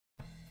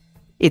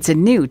It's a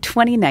new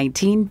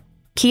 2019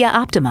 Kia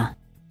Optima.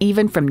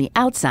 Even from the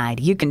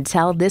outside, you can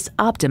tell this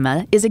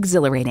Optima is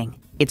exhilarating.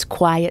 It's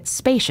quiet,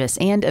 spacious,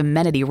 and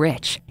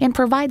amenity-rich, and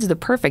provides the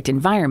perfect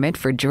environment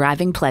for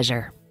driving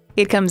pleasure.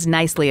 It comes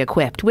nicely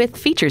equipped with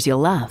features you'll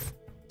love: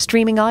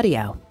 streaming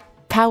audio,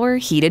 power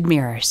heated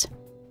mirrors,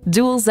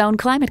 dual-zone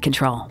climate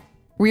control,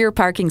 rear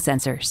parking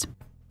sensors,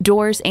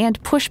 doors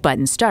and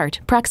push-button start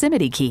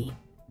proximity key,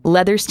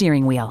 leather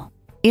steering wheel,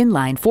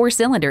 inline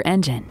 4-cylinder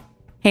engine,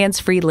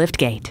 hands-free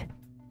liftgate,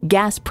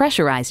 gas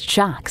pressurized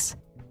shocks,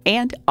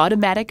 and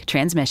automatic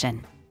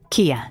transmission.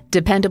 Kia,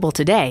 dependable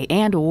today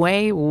and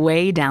way,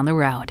 way down the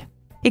road.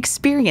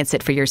 Experience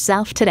it for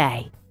yourself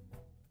today.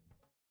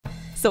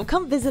 So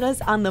come visit us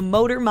on the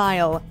Motor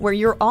Mile, where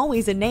you're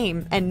always a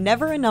name and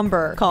never a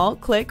number. Call,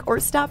 click,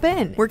 or stop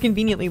in. We're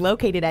conveniently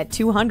located at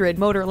 200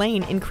 Motor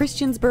Lane in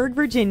Christiansburg,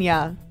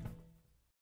 Virginia.